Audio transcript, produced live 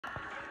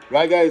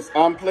Right, guys,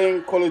 I'm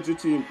playing Call of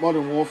Duty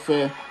Modern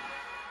Warfare.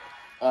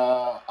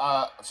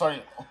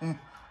 Sorry,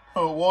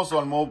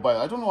 Warzone Mobile.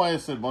 I don't know why I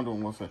said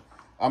Modern Warfare.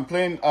 I'm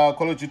playing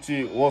Call of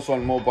Duty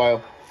Warzone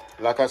Mobile.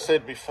 Like I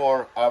said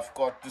before,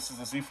 this is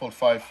the Z Fold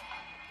 5.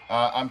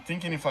 I'm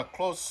thinking if I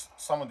close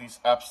some of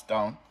these apps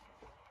down,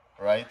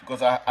 right?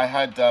 Because I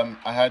had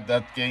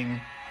that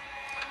game,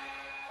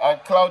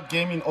 cloud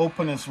gaming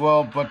open as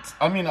well. But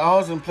I mean, I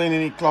wasn't playing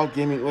any cloud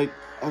gaming. Wait,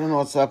 I don't know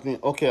what's happening.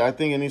 Okay, I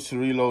think it needs to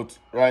reload.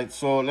 Right,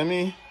 so let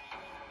me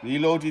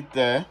reload it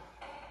there.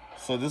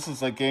 So this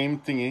is a game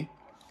thingy.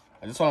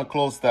 I just want to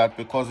close that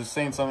because it's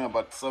saying something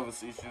about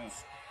service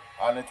issues,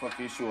 network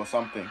issue or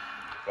something.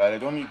 Right, I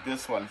don't need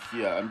this one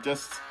here. I'm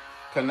just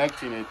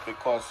connecting it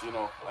because, you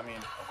know, I mean,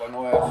 I've got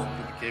nowhere else to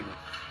put the cable.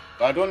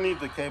 But I don't need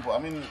the cable. I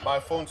mean, my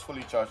phone's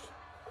fully charged.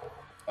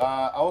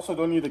 I also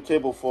don't need the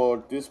cable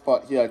for this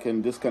part here. I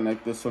can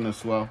disconnect this one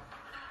as well.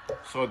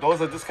 So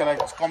those are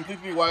disconnected. It's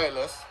completely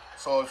wireless.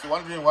 So if you're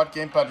wondering what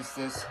gamepad is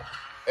this,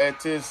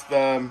 it is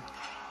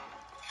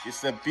it's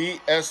the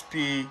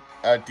BSP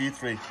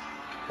D3.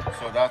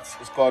 So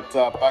it's got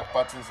back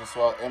buttons as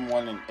well,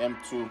 M1 and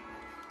M2.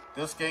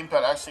 This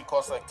gamepad actually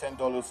costs like $10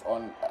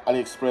 on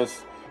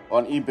AliExpress.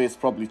 On eBay, it's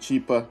probably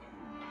cheaper.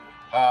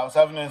 I was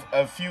having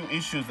a few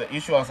issues. The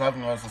issue I was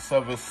having was a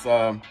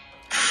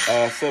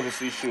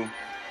service issue.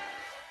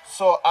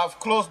 So I've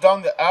closed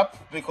down the app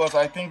because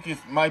I think it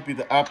might be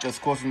the app that's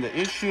causing the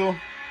issue.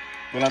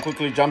 When I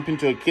quickly jump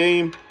into a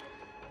game,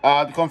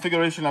 the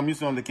configuration I'm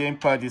using on the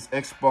gamepad is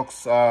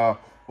Xbox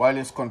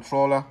wireless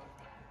controller.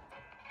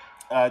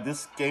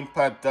 This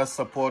gamepad does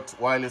support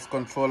wireless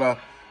controller.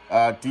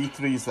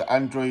 D3 is the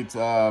Android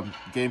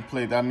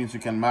gameplay. That means you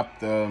can map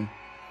the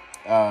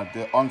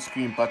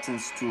on-screen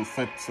buttons to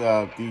fit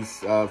these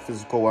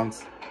physical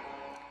ones.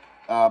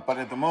 But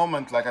at the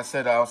moment, like I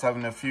said, I was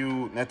having a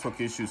few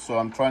network issues, so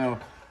I'm trying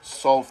to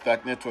solve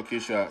that network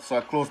issue. So I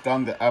closed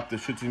down the app, the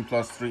Shooting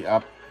Plus 3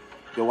 app,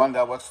 the one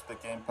that works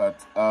with the gamepad.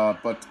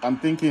 But I'm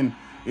thinking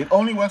it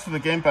only works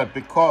with the gamepad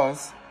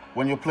because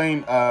when you're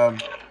playing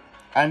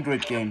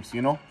Android games,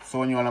 you know, so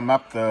when you want to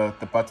map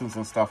the buttons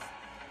and stuff.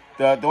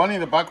 The one in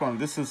the background,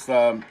 this is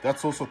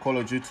that's also Call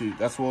of Duty.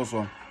 That's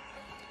Warzone.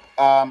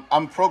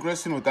 I'm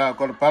progressing with that. I've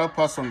got a battle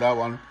pass on that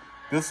one.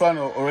 This one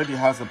already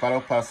has a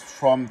battle pass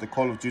from the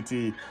Call of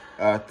Duty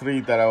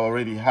 3 that I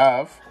already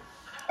have.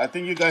 I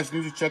think you guys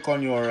need to check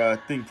on your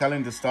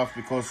calendar stuff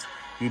because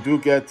you do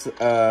get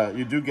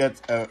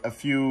a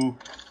few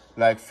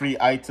like free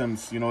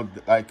items. You know,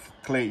 like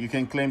you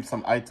can claim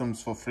some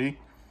items for free.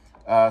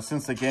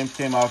 Since the game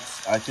came out,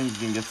 I think you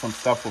can get some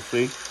stuff for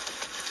free.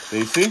 So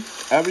you see,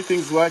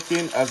 everything's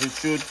working as it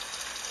should.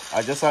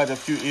 I just had a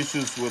few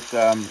issues with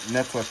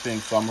network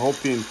things, so I'm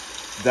hoping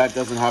that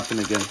doesn't happen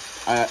again.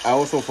 I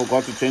also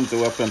forgot to change the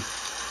weapon.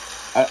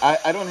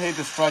 I don't hate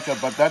the striker,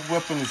 but that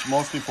weapon is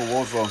mostly for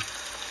Warzone.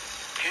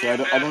 So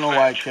I don't know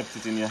why I kept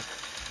it in here.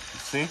 You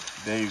see,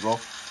 there you go.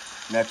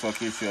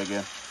 Network issue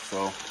again.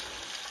 So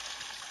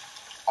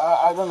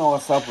I don't know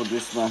what's up with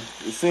this, man.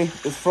 You see,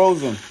 it's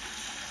frozen.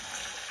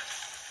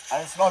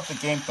 And it's not the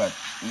gamepad.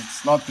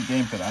 It's not the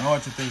gamepad. I know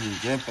what you're thinking.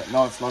 Gamepad.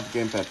 No, it's not the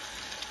gamepad.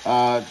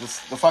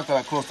 The fact that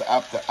I closed the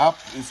app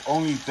is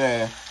only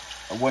there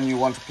when you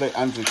want to play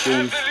Android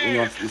games. When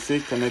you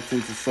see,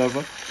 connecting to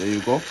server. There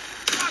you go.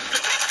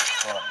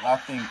 So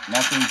nothing to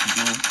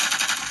do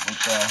with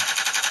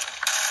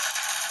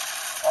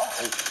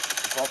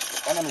it's not the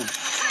enemy.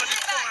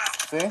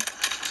 See?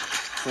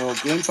 So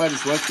gamepad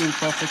is working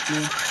perfectly.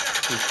 You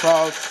can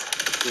crouch,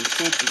 you can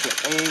shoot, you can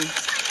aim, you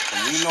can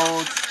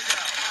reload,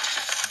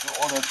 do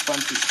all that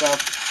fancy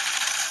stuff.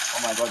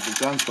 Oh my god, the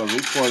gun's got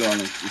recoil on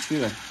it. You see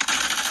that?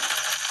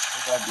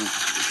 Look at this.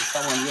 There's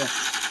someone here.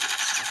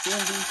 You see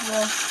him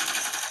here?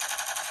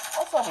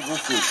 What's up with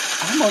this dude?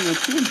 I'm on your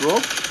team, bro.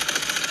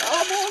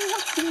 I'm on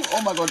your team.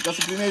 Oh my god, that's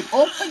a grenade.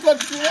 Oh my god,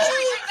 grenade!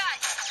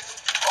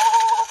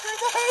 Oh,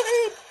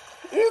 grenade!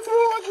 You threw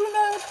a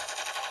grenade!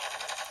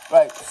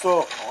 Right,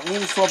 so I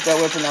need to swap that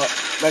weapon out.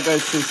 That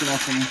guy's chasing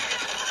after me.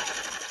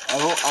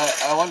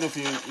 I wonder if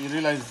he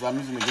realizes I'm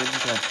using the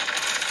gamepad.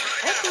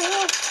 What the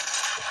hell?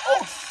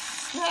 Oh,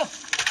 snap!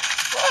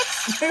 What?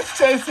 He's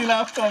chasing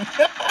after me.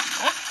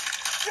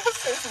 He's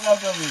chasing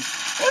after me.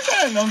 What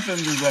kind of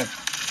nonsense is that?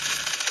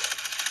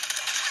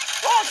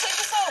 Wow, check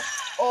this out!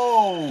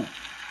 Oh,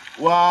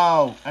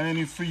 wow! And then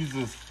he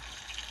freezes.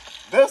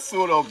 This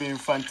would have been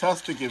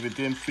fantastic if it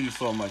didn't freeze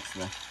so much,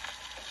 man.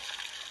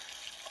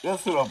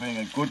 This would have been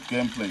a good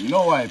gameplay. You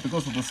know why?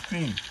 Because of the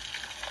screen.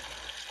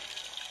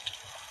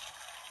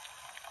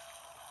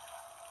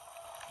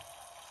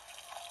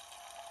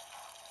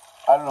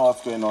 I don't know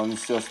what's going on.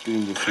 It's just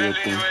doing this weird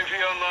thing.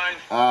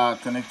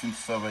 Connecting to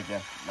server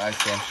again.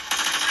 Nice one.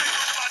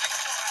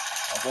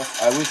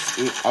 I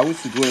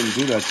wish to go and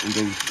do that in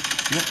the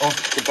middle of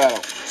the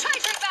battle.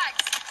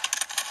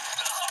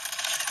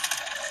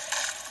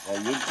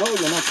 There you go.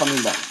 You're not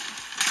coming back.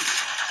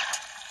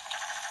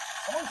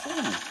 Oh, show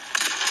me.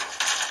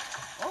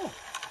 Oh,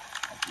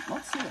 I did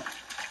not see that.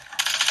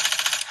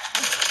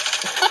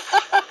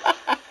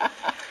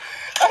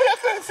 I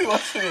couldn't see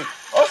what's in it.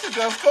 Oh, she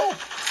just go.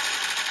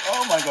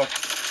 Oh my god.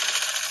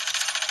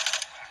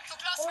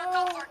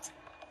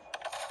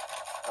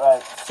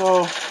 Right,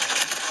 so,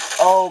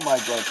 oh my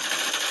god.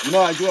 You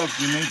know, I do have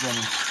grenades on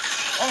me.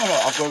 I don't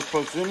know, I've got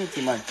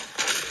proximity, man.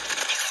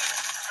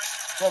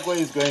 Check where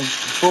he's going.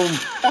 Boom.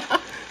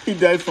 He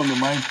died from the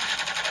mine.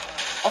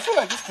 I feel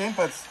like this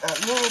gamepad's a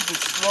little bit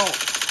slow.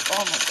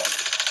 Oh my god.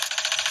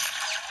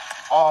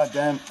 Ah,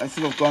 damn. I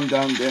should have gone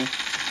down there.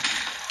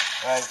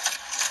 Right.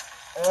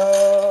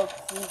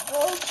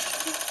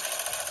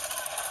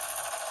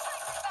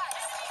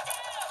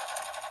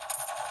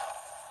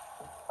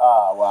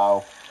 Ah,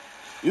 wow.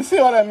 You see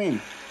what I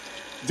mean?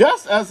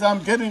 Just as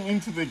I'm getting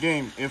into the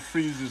game, it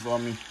freezes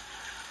on me.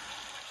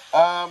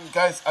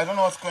 Guys, I don't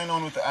know what's going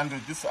on with the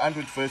Android. This is the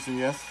Android version,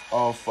 yes,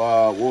 of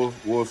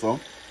Warzone.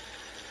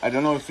 I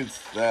don't know if it's,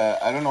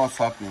 I don't know what's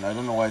happening. I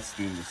don't know why it's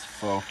doing this.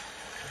 So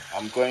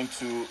I'm going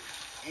to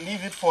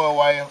leave it for a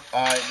while.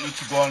 I need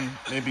to go on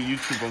maybe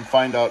YouTube and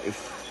find out if,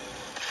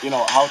 you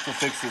know, how to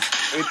fix this.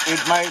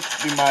 It might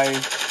be my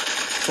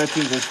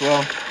settings as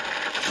well.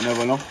 You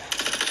never know.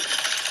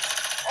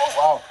 Oh,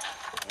 wow.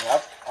 You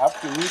have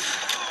to meet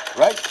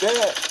right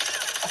there.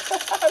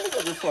 Look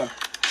at this one.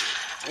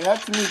 We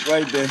have to meet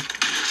right there.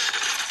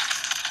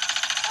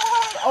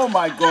 Oh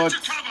my god.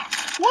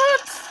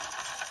 What?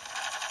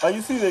 But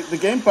you see, the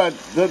gamepad,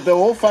 the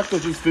whole fact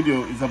of this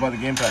video is about the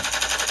gamepad.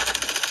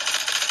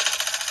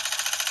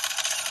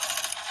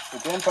 The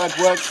gamepad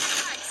works.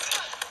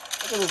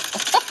 Look at this.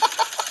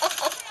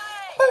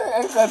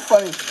 Ain't that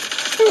funny?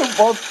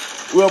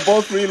 We were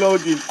both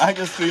reloading. I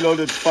just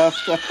reloaded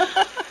faster.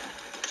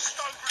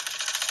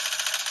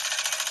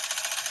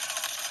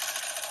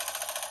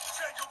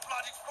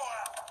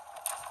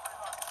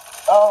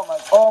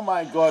 Oh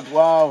my god,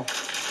 wow.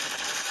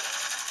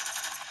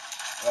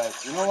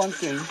 Right, you know one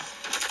thing?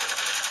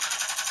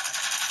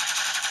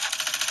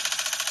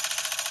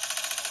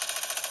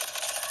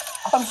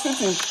 I'm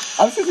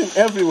shooting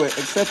everywhere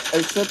except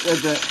at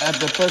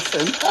the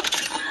person.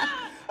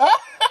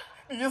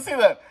 Did you see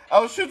that? I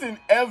was shooting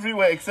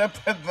everywhere except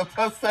at the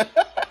person.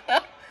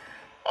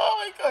 Oh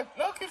my god,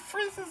 look, it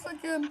freezes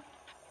again.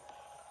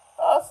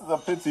 Oh, this is a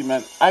pity,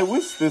 man. I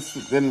wish this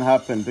didn't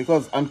happen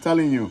because I'm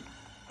telling you,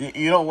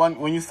 you know,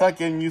 when you start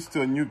getting used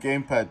to a new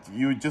gamepad,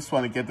 you just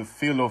want to get the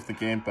feel of the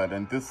gamepad,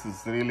 and this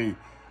is really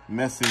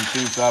messing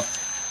things up.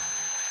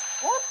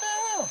 What the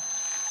hell?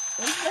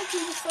 It's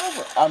making the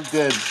server. I'm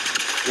dead.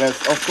 Yes,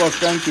 of course,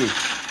 thank you. It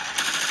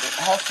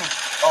has to.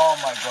 Oh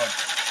my god.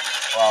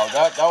 Wow,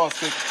 that was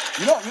quick.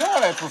 You know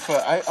what I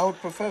prefer? I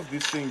would prefer if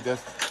this thing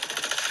just.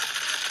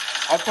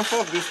 I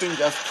prefer if this thing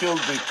just killed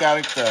the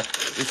character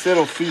instead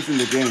of freezing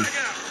the game.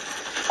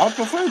 I would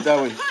prefer it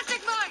that way.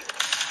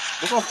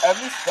 Because at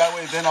least that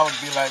way, then I would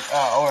be like,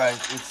 ah, all right,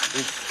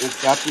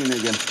 it's happening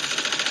again.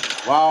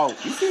 Wow,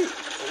 you see,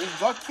 it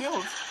got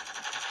killed.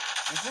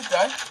 Is it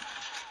die?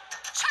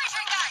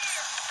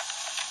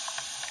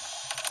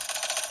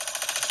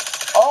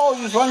 Oh,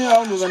 he's running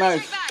around with a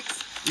knife.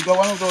 You got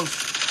one of those.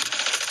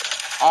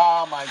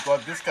 Oh my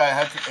god, this guy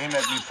had to aim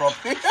at me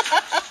properly. it's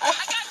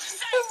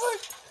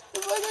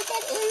like I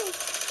can't aim.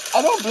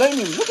 I don't blame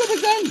him. Look at the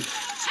gun.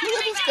 Look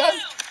at this gun.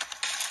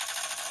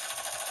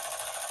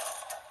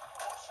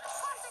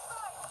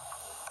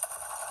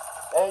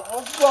 There you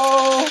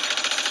go.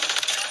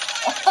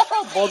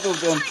 Both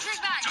of them.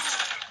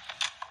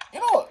 You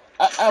know,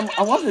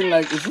 I'm wondering,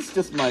 like, is this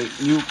just my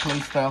new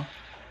playstyle?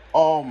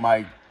 Oh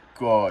my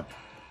god.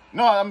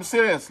 No, I'm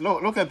serious.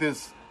 Look at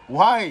this.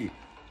 Why?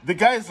 The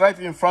guy is right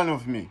in front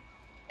of me.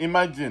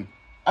 Imagine.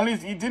 At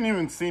least he didn't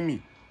even see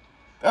me.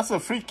 That's a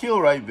free kill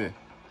right there.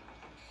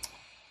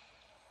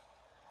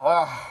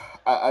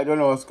 I don't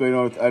know what's going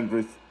on with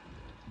Android.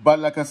 But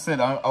like I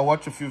said, I'll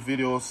watch a few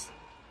videos.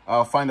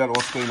 I'll find out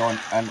what's going on.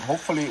 And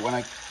hopefully when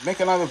I make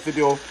another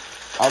video,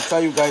 I'll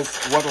tell you guys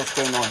what was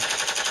going on.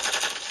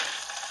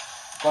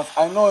 Because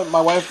I know my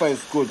Wi-Fi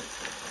is good.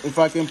 If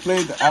I can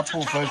play the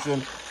Apple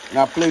version, and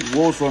I played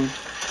Warzone,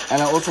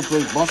 and I also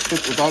played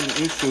MOSFET without an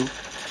issue,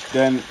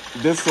 then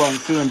this one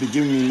shouldn't be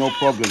giving me no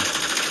problem.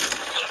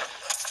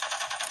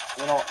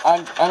 You know,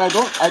 and I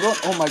don't,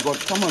 oh my god,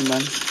 come on,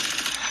 man.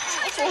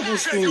 What's all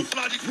these things?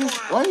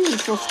 Why are you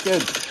so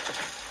scared?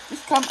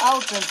 Just come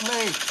out and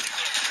play.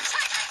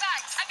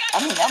 I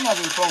mean, I'm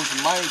having problems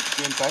with my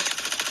gamepad.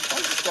 Why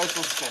is this guy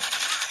so scared?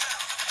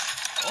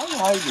 Why are you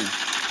hiding?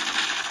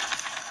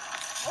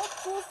 What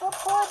is the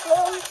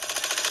problem?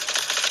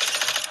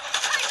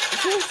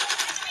 See,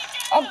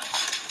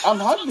 I'm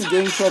hardly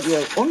getting shot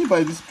here, only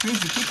by these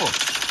crazy people.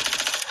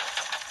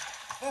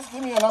 Just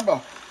give me a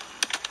number.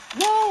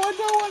 No, I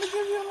don't want to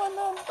give you my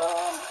number.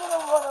 I'm gonna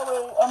run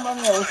away. I'm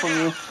running away from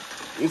you.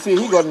 You see,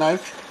 he got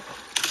knife.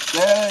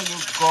 There you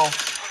go.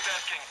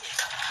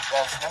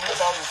 Yes, let me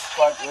tell this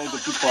squad where the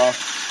people are.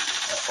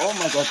 Oh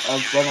my god,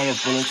 I've run out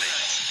of bullets.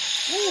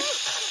 Woo.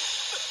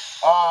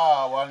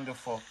 Ah,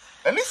 wonderful.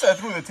 At least I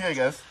threw the tear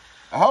gas.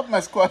 I helped my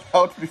squad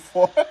out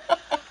before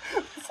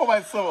before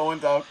my server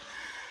went out.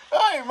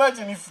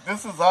 Imagine if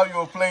this is how you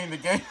were playing the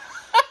game.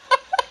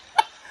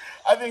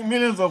 I think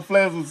millions of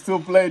players would still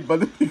play it, but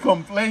they'd be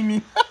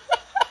complaining.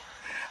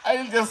 I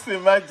I just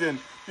imagine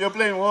you're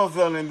playing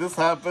Warzone and this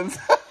happens.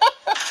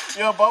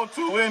 You're about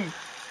to win,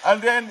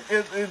 and then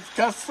it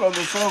cuts from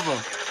the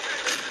server.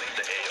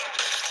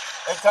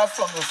 It cuts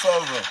from the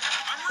server.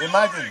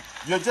 Imagine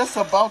you're just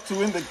about to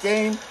win the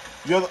game.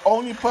 You're the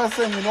only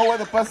person. You know where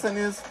the person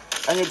is,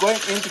 and you're going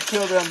in to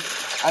kill them,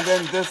 and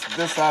then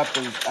this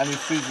happens, and it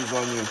freezes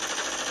on you.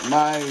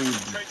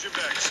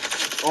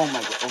 Oh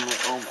my god!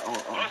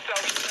 Oh.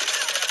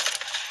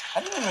 I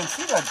didn't even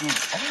see that, dude.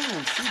 I didn't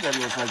even see that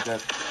it was like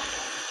that.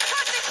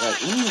 Right,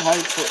 let me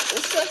hide for.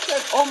 It's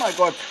like, oh my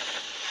god.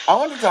 I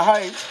wanted to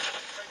hide.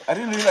 I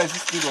didn't realize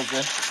this dude was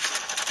there.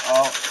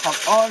 Oh, come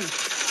on.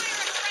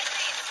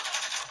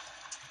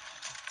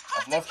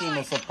 I've left him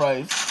a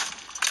surprise.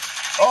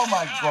 Oh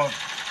my god.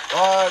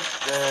 What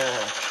the?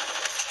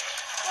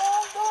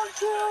 Oh, don't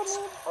kill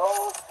me,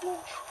 bro.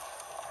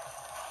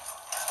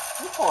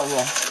 People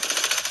here.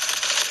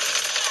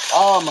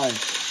 Oh my.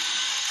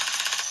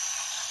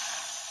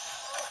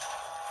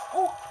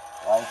 Oh,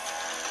 right.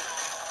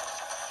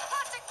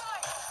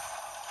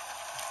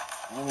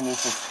 Even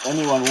if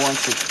anyone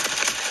wants it.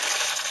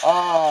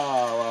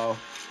 Oh wow.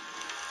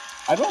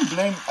 I don't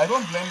blame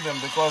them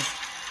because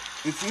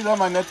it's either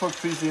my network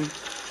freezing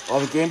or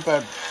the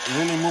gamepad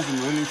really moving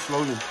really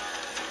slowly.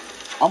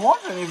 I'm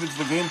wondering if it's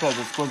the gamepad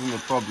that's causing the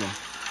problem.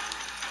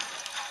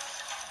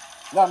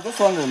 Yeah, I'm just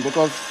wondering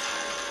because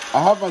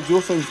I have my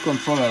DualSense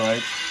controller,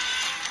 right?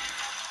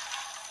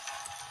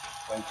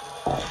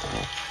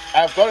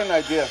 I've got an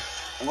idea.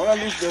 I'm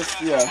gonna leave this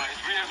here.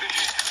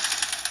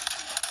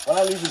 I'm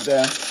gonna leave it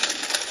there.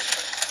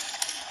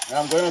 And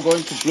I'm gonna go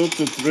into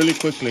Bluetooth really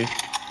quickly.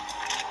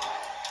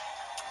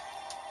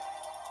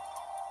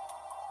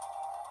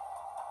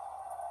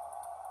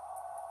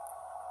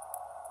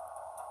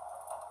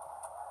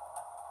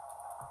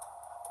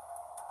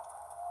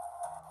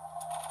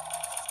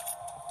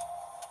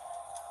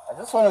 I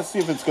just want to see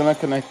if it's gonna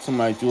connect to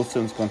my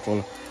DualSense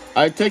controller.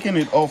 I've taken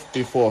it off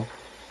before.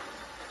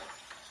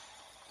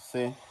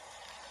 See,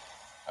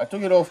 I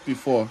took it off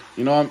before.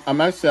 You know, I'm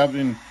actually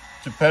having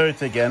to pair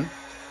it again.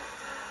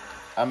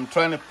 I'm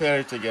trying to pair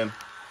it again.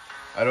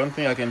 I don't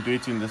think I can do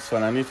it in this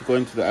one. I need to go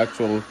into the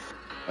actual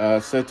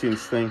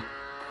settings thing.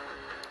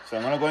 So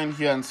I'm gonna go in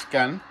here and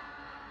scan.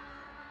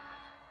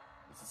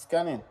 It's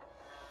scanning.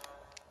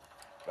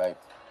 Right.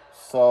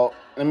 So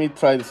let me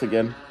try this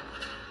again.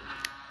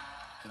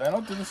 Did I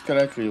not do this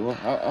correctly? Well,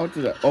 how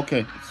did I?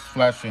 Okay, it's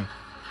flashing.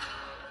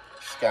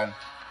 Scan.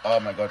 Oh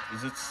my god,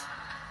 is it?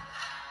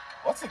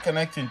 What's it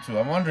connecting to?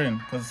 I'm wondering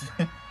because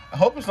I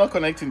hope it's not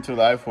connecting to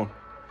the iPhone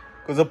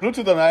because the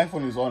Bluetooth on the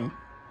iPhone is on.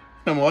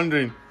 I'm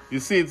wondering. You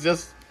see, it's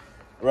just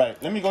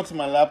right. Let me go to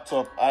my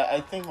laptop.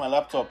 I think my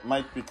laptop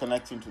might be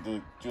connecting to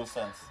the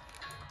DualSense.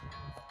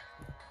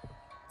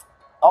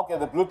 Okay,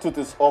 the Bluetooth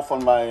is off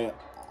on my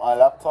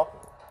laptop.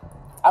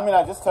 I mean,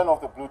 I just turned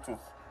off the Bluetooth.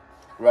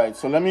 Right,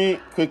 so let me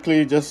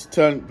quickly just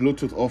turn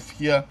Bluetooth off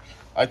here.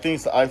 I think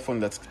it's the iPhone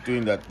that's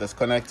doing that, that's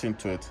connecting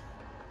to it.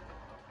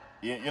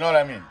 You know what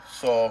I mean?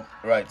 So,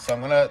 right, so I'm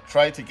going to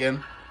try it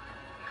again.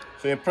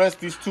 So you press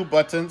these two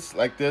buttons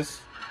like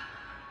this,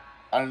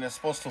 and it's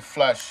supposed to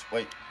flash.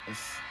 Wait,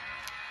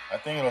 I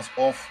think it was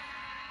off.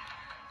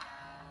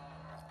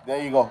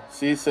 There you go.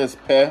 See, it says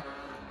pair.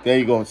 There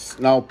you go. It's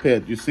now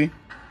paired. You see?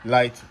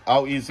 Light.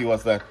 How easy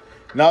was that?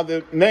 Now,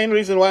 the main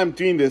reason why I'm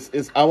doing this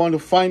is I want to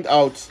find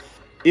out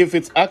if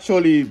it's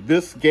actually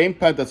this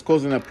gamepad that's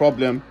causing a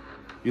problem.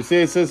 You see,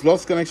 it says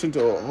lost connection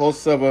to a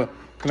host server,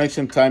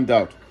 connection timed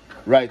out.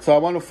 Right, so I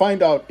want to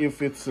find out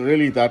if it's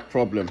really that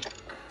problem.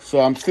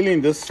 So I'm still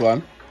in this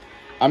one.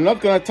 I'm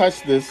not going to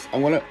touch this.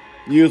 I'm going to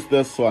use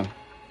this one.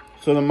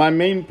 So my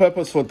main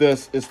purpose for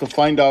this is to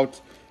find out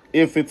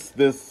if it's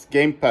this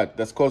gamepad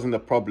that's causing the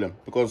problem,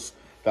 because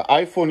the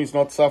iPhone is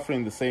not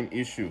suffering the same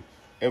issue.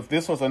 If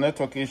this was a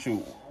network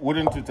issue,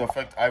 wouldn't it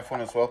affect iPhone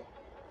as well?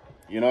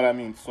 You know what I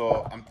mean?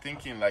 So I'm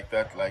thinking like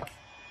that, like,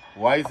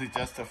 why is it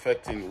just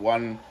affecting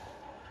one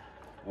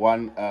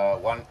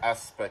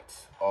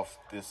aspect of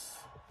this?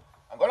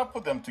 I'm gonna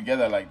put them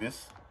together like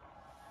this.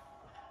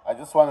 I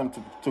just want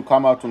them to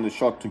come out on the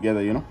shot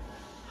together, you know?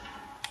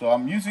 So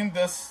I'm using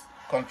this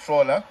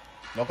controller,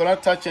 not gonna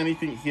touch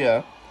anything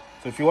here.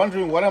 So if you're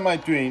wondering what am I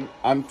doing,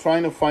 I'm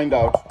trying to find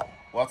out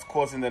what's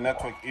causing the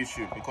network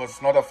issue, because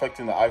it's not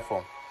affecting the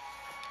iPhone.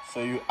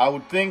 So I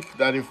would think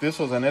that if this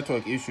was a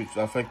network issue, it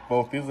would affect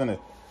both, isn't it?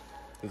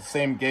 It's the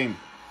same game.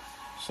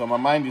 So my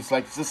mind is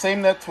like, it's the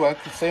same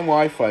network, the same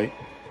Wi-Fi,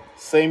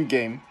 same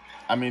game.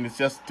 I mean, it's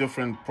just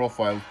different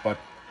profiles, but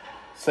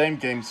same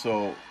game.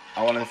 So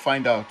I want to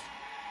find out.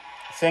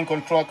 Same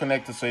control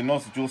connector, so it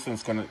knows the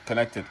DualSense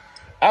connected.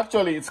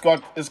 Actually, it's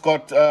got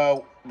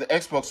the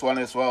Xbox One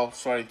as well.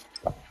 Sorry,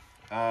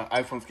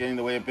 iPhone's getting in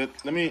the way a bit.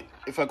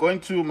 If I go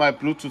into my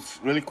Bluetooth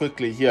really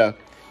quickly here,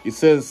 it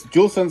says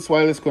DualSense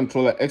wireless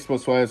controller,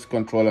 Xbox wireless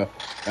controller,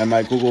 and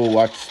my Google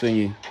Watch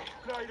thingy.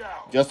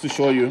 Just to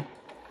show you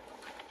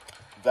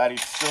that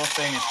it's still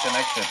saying it's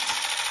connected.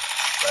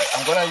 Right,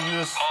 I'm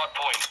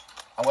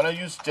gonna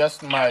use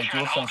just my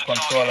DualSense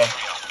controller.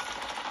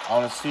 I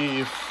want to see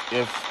if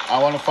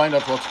I want to find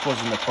out what's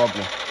causing the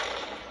problem.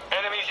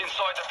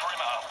 inside the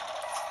perimeter.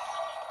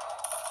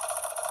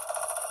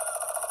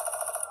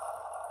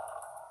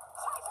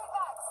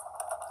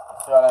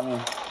 See what I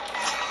mean?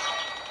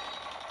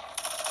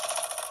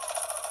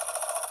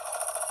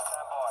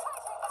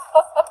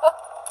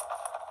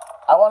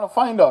 I want to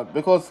find out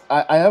because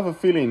I have a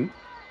feeling,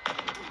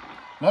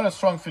 not a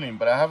strong feeling,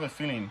 but I have a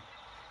feeling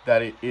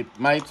that it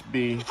might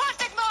be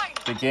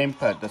the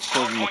gamepad that's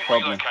causing the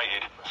problem.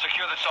 Relocated.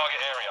 Secure the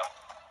target area.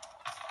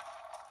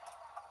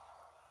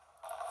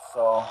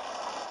 So,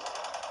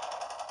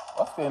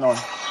 what's going on?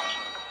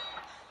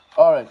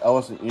 Alright, I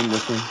wasn't in the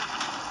thing.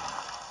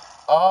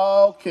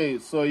 Okay,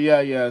 so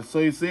yeah. So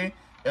you see,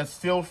 it's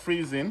still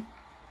freezing.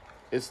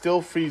 It's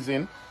still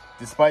freezing,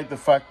 despite the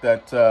fact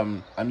that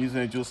I'm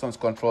using a DualSense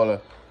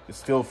controller. It's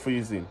still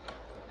freezing.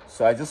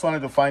 So I just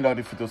wanted to find out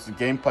if it was the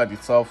gamepad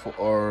itself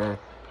or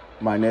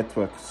my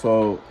network.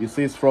 So you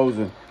see, it's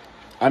frozen.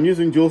 I'm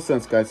using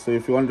DualSense, guys. So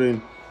if you're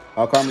wondering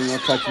how come you're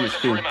not touching the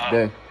screen,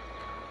 there.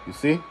 You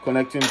see,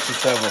 connecting to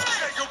server.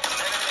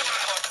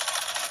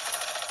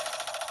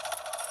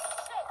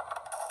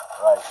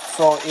 Right.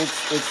 So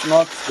it's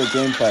not the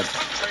gamepad.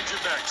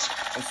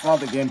 It's not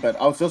the gamepad.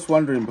 I was just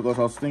wondering because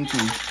I was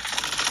thinking.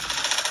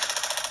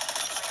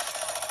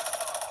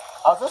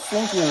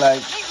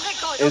 Like,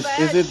 is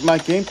it my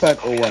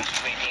gamepad or what?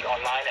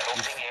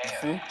 You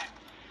see?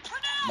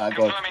 My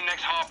God.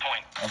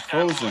 I'm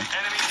frozen.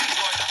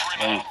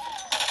 Right.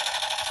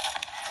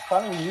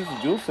 Can't even use the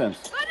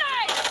DualSense.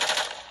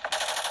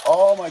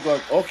 Oh my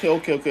God.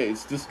 Okay.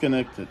 It's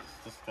disconnected.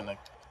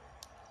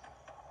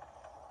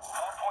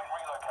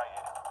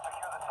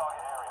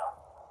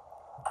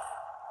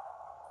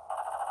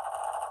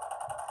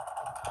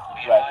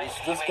 Right, it's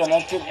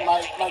disconnected.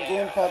 My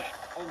gamepad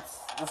is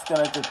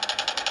disconnected.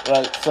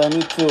 Right, so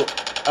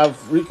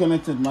I've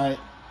reconnected my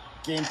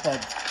gamepad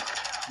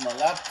to my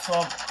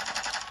laptop.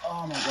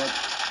 Oh my God.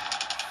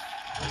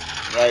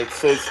 Right,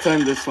 so it's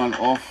turned this one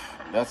off.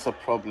 That's a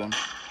problem.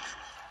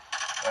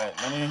 Right,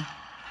 let me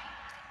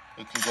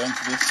quickly go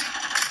into this.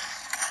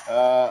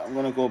 I'm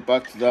gonna go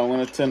back to that. I'm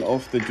gonna turn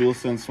off the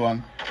DualSense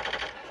one.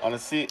 I wanna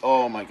see.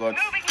 Oh my God.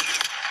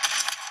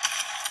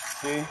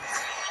 See?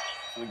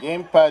 The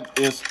gamepad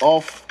is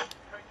off.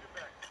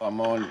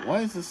 Come on.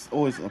 Why is this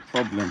always a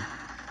problem?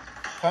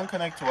 Can't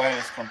connect to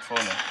wireless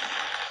controller.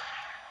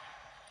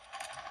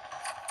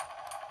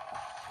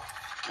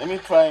 Let me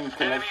try and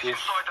connect this.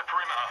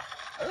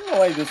 I don't know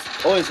why this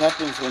always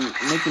happens when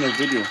making a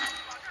video.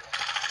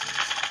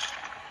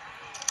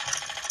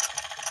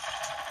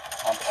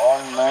 I'm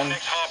on, man.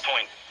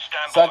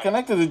 So I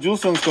connected the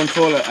DualSense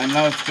controller and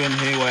now it's going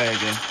haywire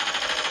again.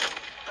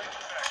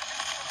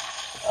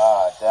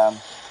 Ah, damn.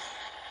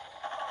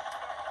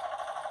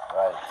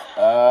 Right.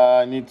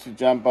 I need to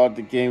jump out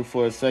the game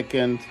for a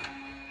second.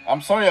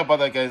 I'm sorry about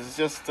that, guys. It's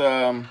just,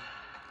 I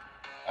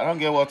don't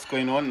get what's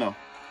going on now.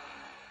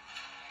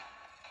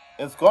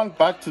 It's gone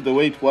back to the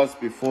way it was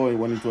before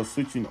when it was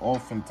switching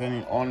off and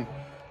turning on.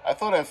 I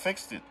thought I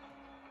fixed it.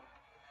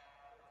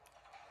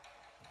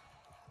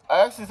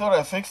 I actually thought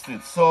I fixed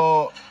it.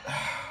 So,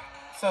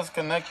 it says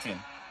connecting.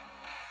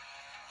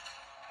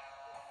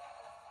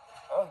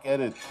 I don't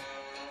get it.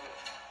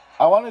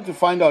 I wanted to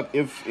find out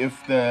if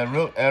the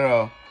real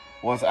error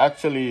was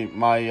actually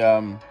my,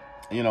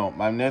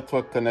 my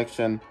network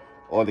connection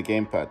or the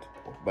gamepad.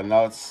 But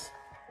now it's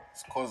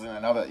causing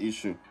another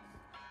issue.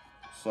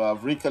 So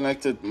I've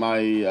reconnected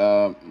my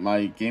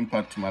my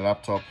gamepad to my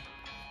laptop.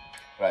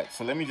 Right,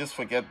 so let me just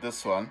forget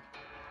this one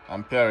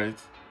and pair it.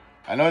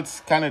 I know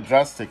it's kind of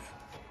drastic,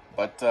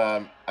 but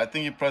I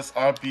think you press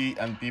RB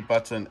and B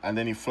button and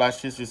then it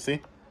flashes, you see?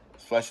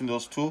 It's flashing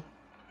those two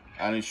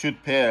and it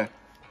should pair.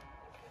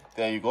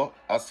 There you go,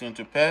 asking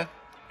to pair.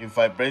 It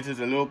vibrated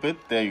a little bit.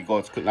 There you go,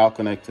 it's now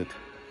connected.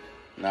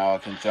 Now I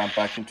can jump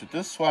back into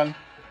this one.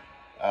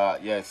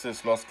 Yeah, it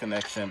says lost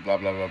connection, blah,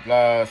 blah, blah,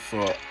 blah.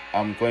 So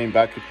I'm going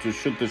back to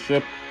shoot the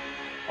ship.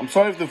 I'm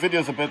sorry if the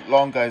video is a bit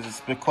long, guys. It's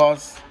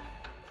because,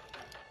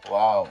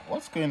 wow,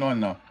 what's going on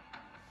now?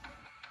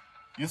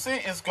 You see,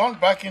 it's gone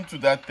back into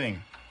that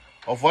thing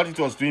of what it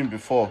was doing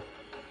before.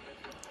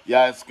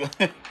 Yeah,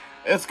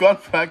 it's gone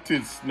back to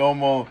its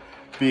normal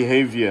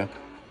behavior.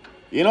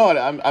 You know what?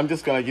 I'm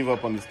just going to give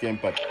up on this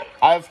gamepad.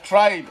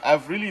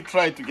 I've really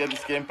tried to get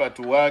this gamepad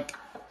to work,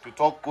 to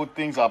talk good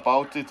things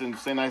about it and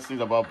say nice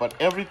things about it. But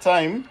every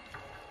time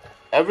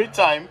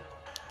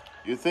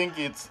you think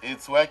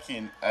it's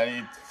working and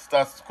it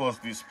starts to cause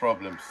these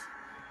problems.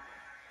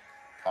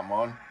 Come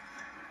on.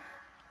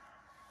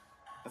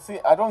 See,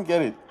 I don't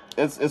get it.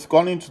 It's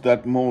gone into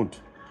that mode.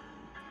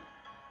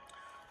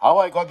 How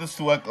I got this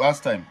to work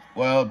last time?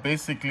 Well,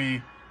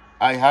 basically,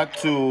 I had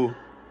to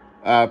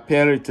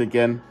pair it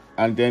again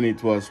and then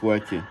it was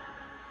working.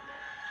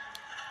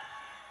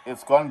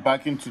 It's gone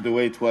back into the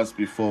way it was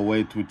before, where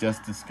it would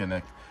just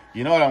disconnect.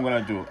 You know what I'm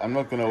gonna do? I'm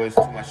not gonna waste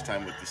too much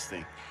time with this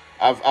thing.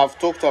 I've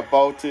talked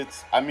about it.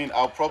 I mean,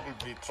 I'll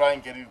probably try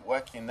and get it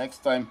working next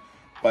time,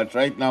 but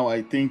right now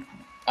I think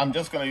I'm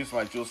just gonna use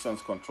my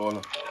DualSense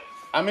controller.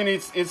 I mean,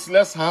 it's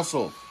less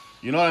hassle.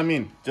 You know what I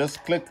mean?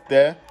 Just click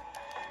there.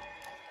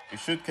 It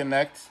should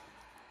connect.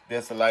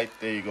 There's a light.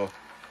 There you go.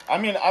 I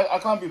mean, I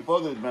can't be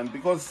bothered, man,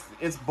 because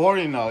it's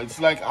boring now. It's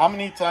like, how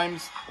many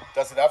times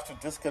does it have to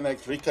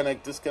disconnect,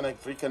 reconnect,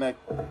 disconnect, reconnect?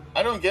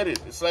 I don't get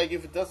it. It's like,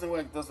 if it doesn't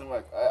work, it doesn't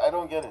work. I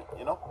don't get it,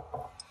 you know?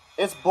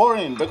 It's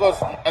boring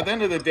because at the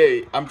end of the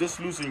day, I'm just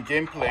losing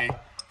gameplay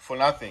for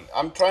nothing.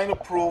 I'm trying to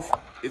prove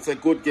it's a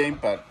good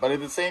gamepad, but at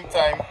the same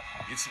time,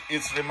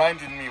 it's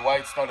reminding me why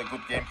it's not a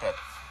good gamepad.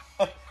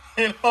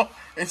 You know,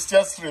 it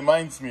just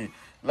reminds me,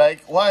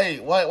 like, why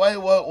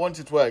won't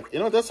it work? You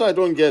know, that's what I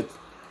don't get.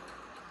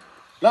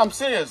 No, I'm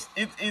serious.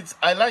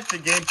 I like the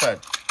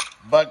gamepad,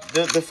 but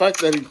the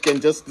fact that it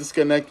can just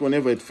disconnect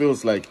whenever it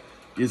feels like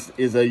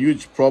is a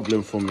huge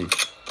problem for me.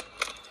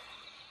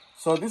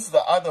 So this is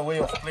the other way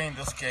of playing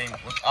this game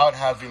without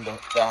having the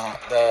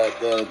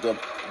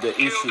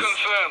issues.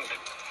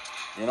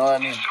 You know what I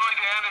mean?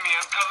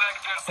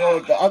 So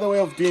the other way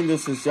of doing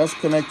this is just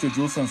connect your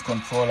DualSense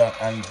controller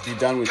and be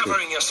done with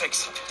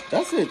it.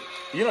 That's it.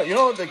 You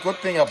know the good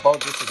thing about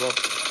this is that,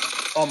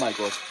 oh my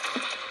god.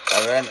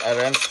 I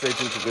ran straight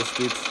into this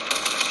dude.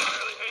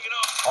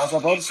 I was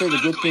about to say the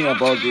good thing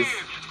about this.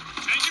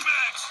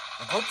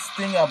 The good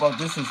thing about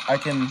this is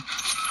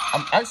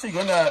I'm actually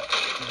gonna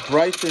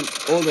brighten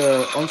all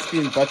the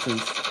on-screen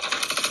buttons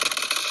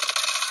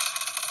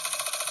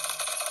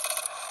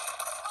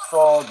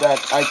so that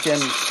I can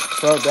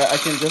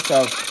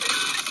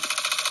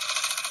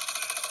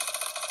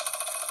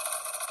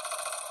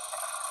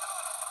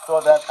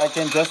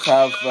just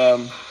have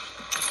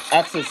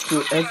access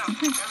to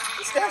everything.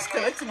 This guy's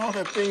collecting all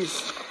the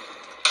things.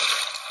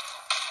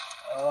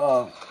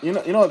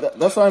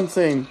 That's what I'm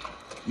saying.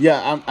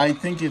 Yeah, I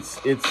think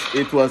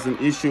it was an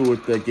issue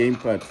with the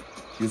gamepad.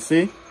 You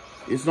see,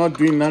 it's not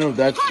doing none of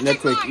that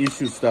network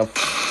issue stuff.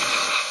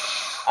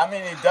 I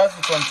mean, it does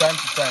it from time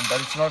to time, but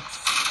it's not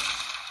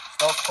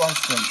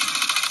constant.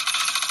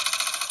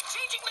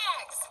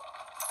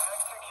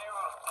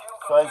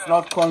 So it's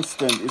not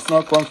constant. It's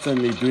not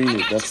constantly doing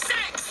it.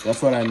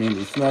 That's what I mean.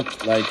 It's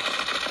not like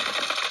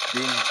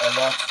doing a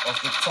lot of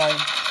the time.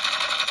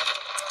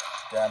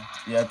 Damn,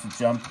 he had to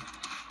jump.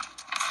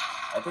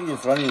 I think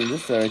it's running in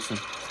this direction.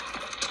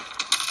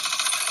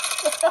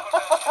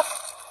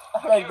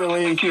 I like the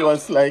way he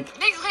was like,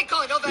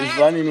 he's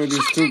running with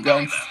his two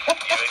guns.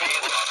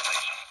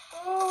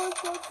 Oh my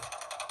god.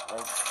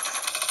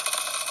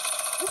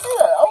 You see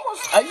that?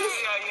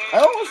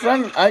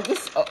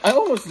 I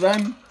almost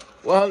ran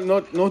while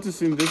not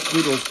noticing this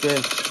dude was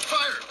there.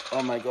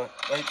 Oh my god.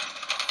 Wait.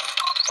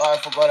 Oh, I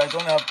forgot. I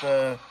don't have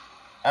the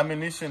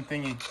ammunition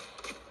thingy.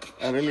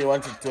 I really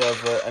wanted to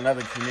have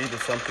another grenade or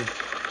something.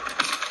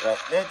 Right,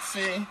 let's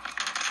see.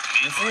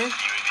 You see?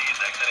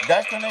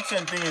 That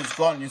connection thing is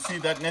gone. You see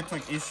that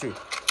network issue.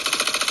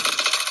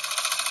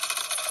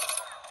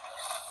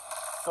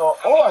 So,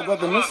 oh, I got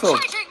the missile.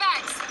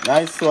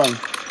 Nice one.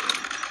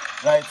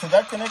 Right, so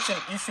that connection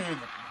issue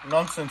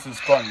nonsense is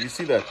gone. You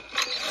see that?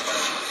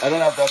 I don't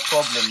have that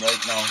problem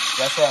right now.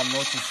 That's what I'm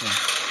noticing.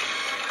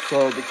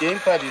 So the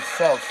gamepad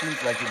itself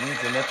seems like it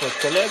needs a network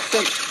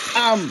connection.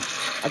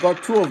 I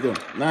got two of them.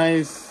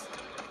 Nice.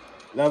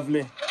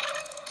 Lovely.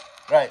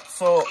 Right,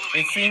 so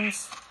it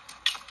seems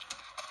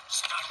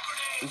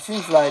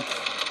like,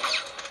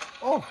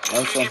 oh,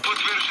 nice one.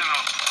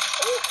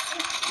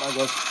 Oh my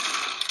god.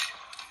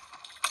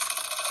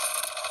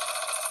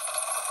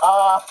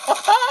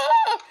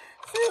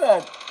 See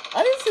that? I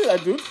didn't see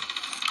that, dude.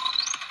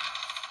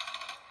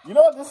 You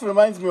know what this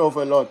reminds me of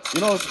a lot?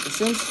 You know,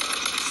 since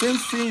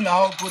seeing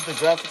how good the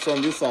graphics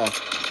on this are,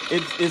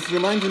 it's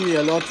reminding me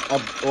a lot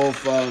of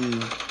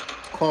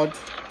COD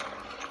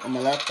on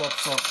my laptop.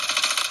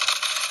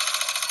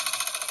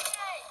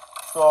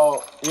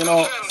 So you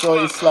know,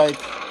 so it's like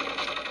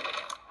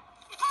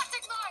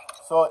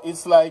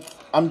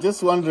I'm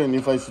just wondering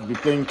if I should be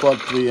playing COD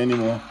 3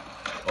 anymore,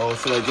 or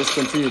should I just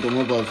continue the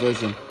mobile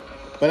version?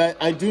 But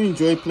I do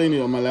enjoy playing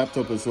it on my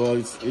laptop as well.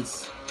 It's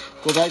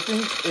because I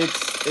think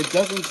it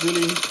doesn't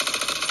really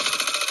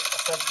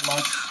affect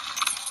much.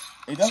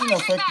 It doesn't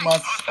affect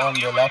much on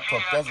the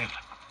laptop, does it?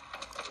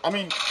 I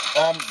mean,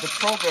 the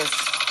progress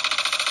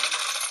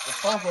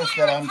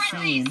that I'm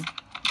seeing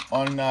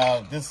on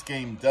this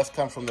game does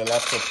come from the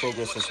laptop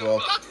progress as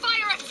well.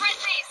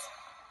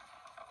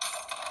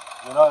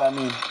 You know what I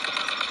mean?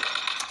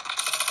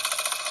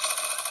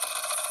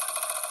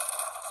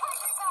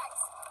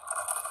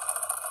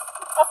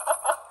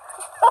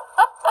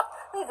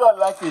 He got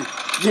lucky.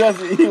 Yes,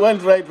 he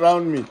went right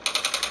round me.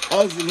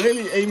 I was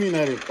really aiming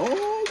at it. Okay.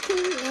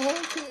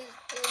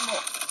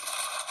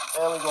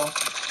 There we go.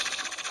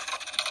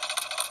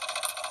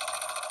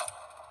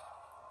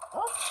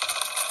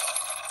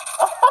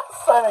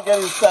 Trying to get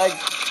his tag.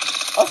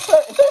 I was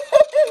trying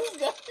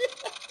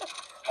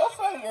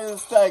to get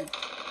his tag.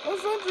 I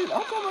was wondering,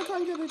 how come I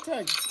can't get the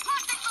tag?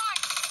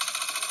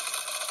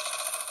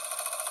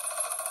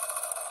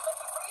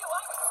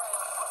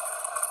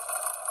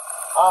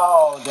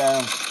 Oh,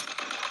 damn.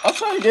 I was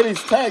trying to get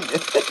his tag. I was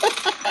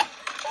like,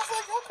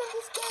 how come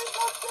this guy is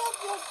not dead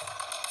yet?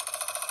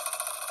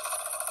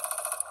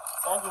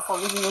 Thank you for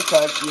leaving your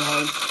tag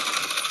behind.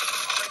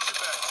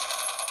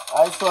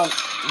 Nice one.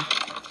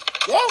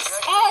 Yes,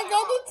 I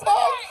got the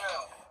tag.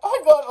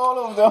 I got all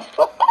of them.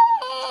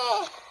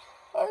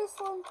 Nice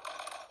one.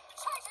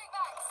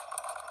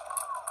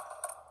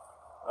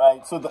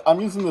 Right, so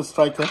I'm using the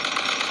striker,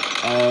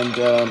 and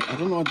I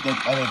don't know what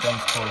that other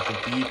gun's called, the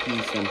BP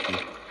something.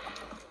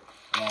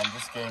 Man,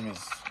 this game is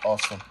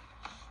awesome.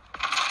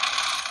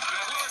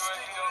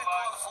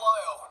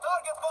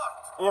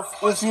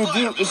 If you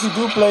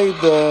do play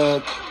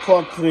the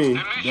COD 3,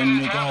 then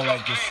you're gonna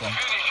like this one.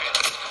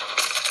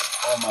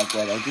 Oh my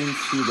god, I didn't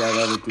see that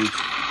other dude.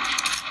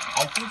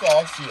 I think I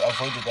actually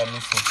avoided that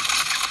missile.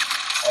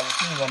 I was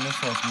thinking that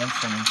missile was meant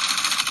for me.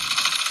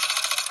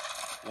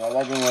 Yeah,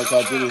 that didn't work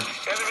out, did it?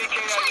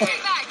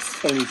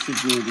 Trying to shoot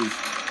me with these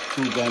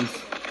two guns.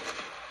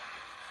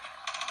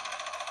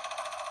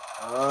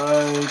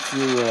 Alright,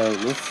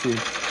 let's see.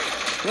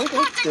 Right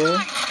up there.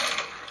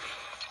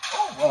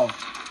 Oh wow.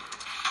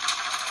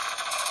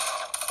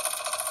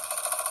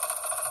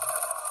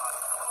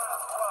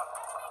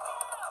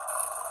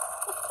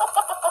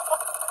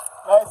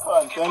 Nice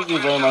one. Thank you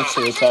very much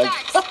for your tag.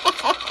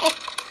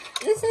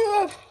 You see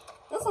that?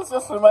 This is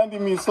just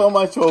reminding me so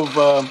much of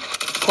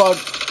COD.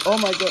 Oh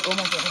my god, oh my god, oh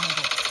my god.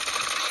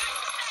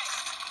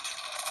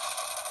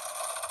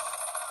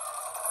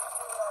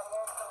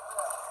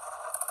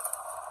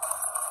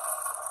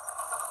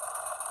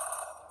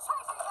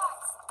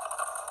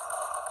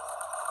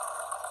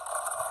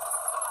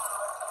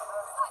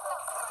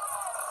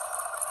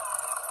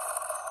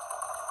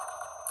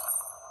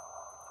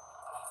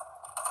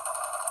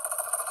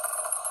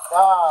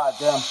 Ah,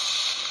 damn.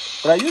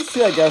 But I used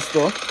tear gas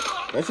though.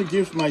 That should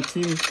give my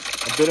team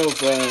a bit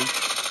of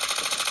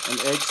an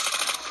edge.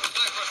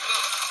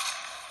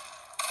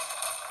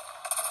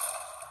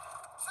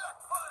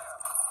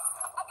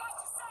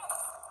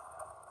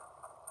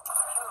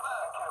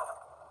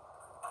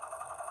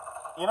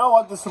 You know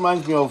what this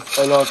reminds me of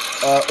a lot?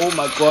 Oh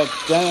my god,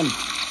 damn.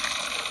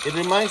 It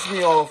reminds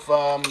me of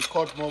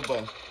COD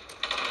Mobile.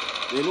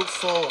 They look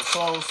so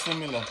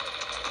similar.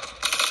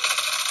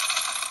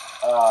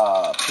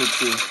 Ah,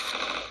 pity.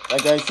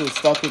 That guy should have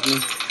stuck with me.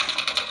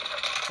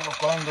 Should have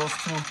gotten those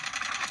two.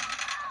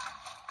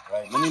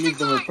 Right, let me leave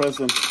them a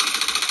present.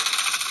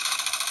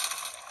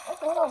 What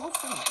the hell?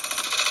 What's this?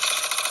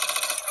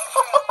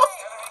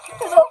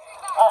 You know,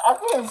 I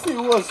couldn't see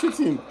who was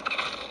shooting.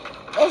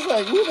 I was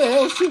like, who the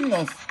hell is shooting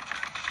us?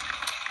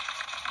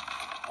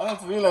 I had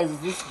to realize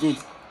it's this dude.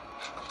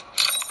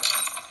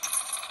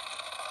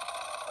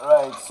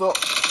 Right, so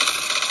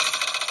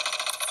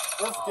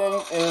this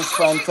game is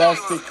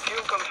fantastic.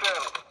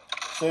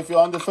 So if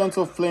you're on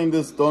defensive playing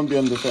this, don't be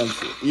on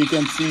defensive. You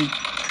can see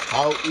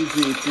how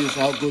easy it is,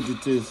 how good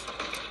it is.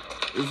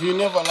 If you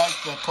never like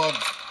the COD,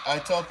 I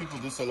tell people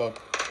this a lot.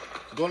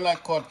 If you don't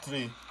like COD 3,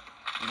 you're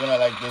gonna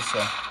like this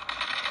one.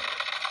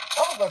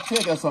 Oh, got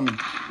tear gas on me.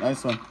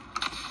 Nice one.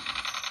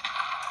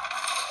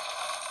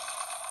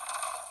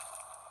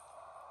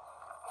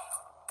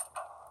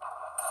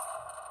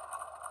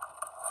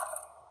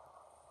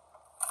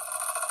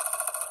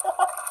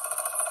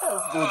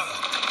 That's good.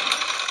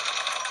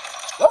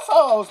 That's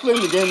how I was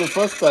playing the game the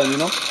first time, you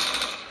know.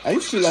 I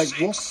used to like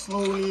walk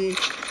slowly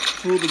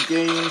through the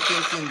game,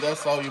 thinking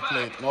that's how you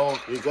play it. No,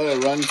 you gotta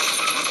run, you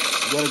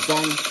gotta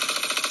gun,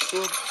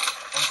 shoot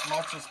as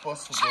much as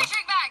possible.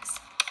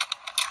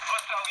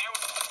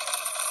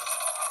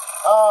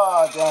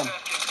 Ah, damn.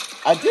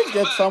 I did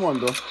get someone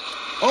though.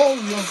 Oh,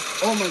 yes.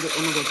 Oh my god,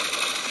 oh my god.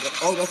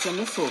 Oh, that's a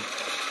missile.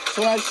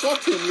 So I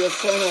shot him, you're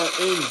trying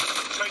to aim.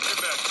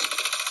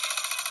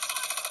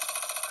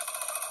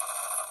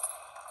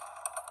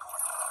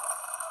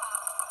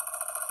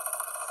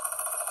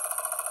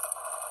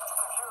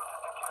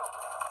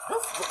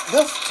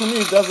 This to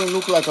me doesn't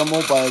look like a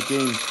mobile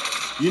game.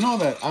 You know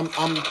that. I'm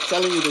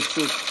telling you the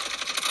truth.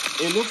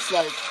 It looks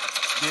like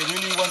they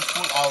really went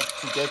full out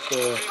to get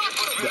the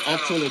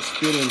actual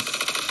experience.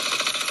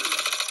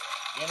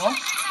 You know?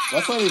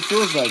 That's what it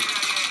feels like.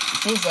 It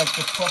feels like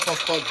the proper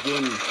COD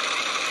game.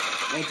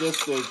 Not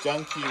just the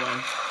junky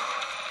one.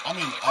 I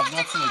mean, I've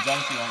not seen a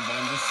junky one, but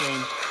I'm just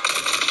saying,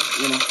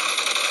 you know,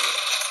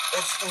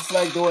 it's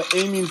like they were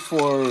aiming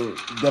for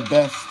the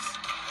best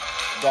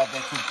that they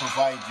could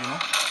provide, you know?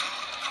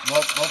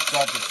 Not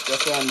garbage.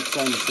 That's what I'm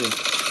trying to say.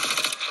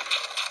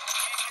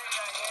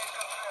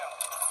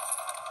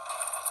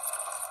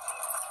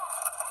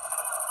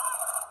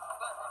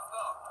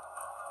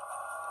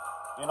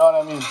 You know what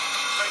I mean?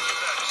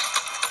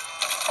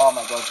 Oh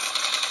my god.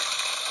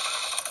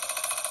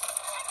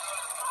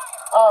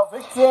 Ah,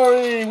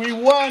 victory! We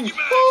won!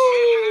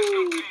 Woo!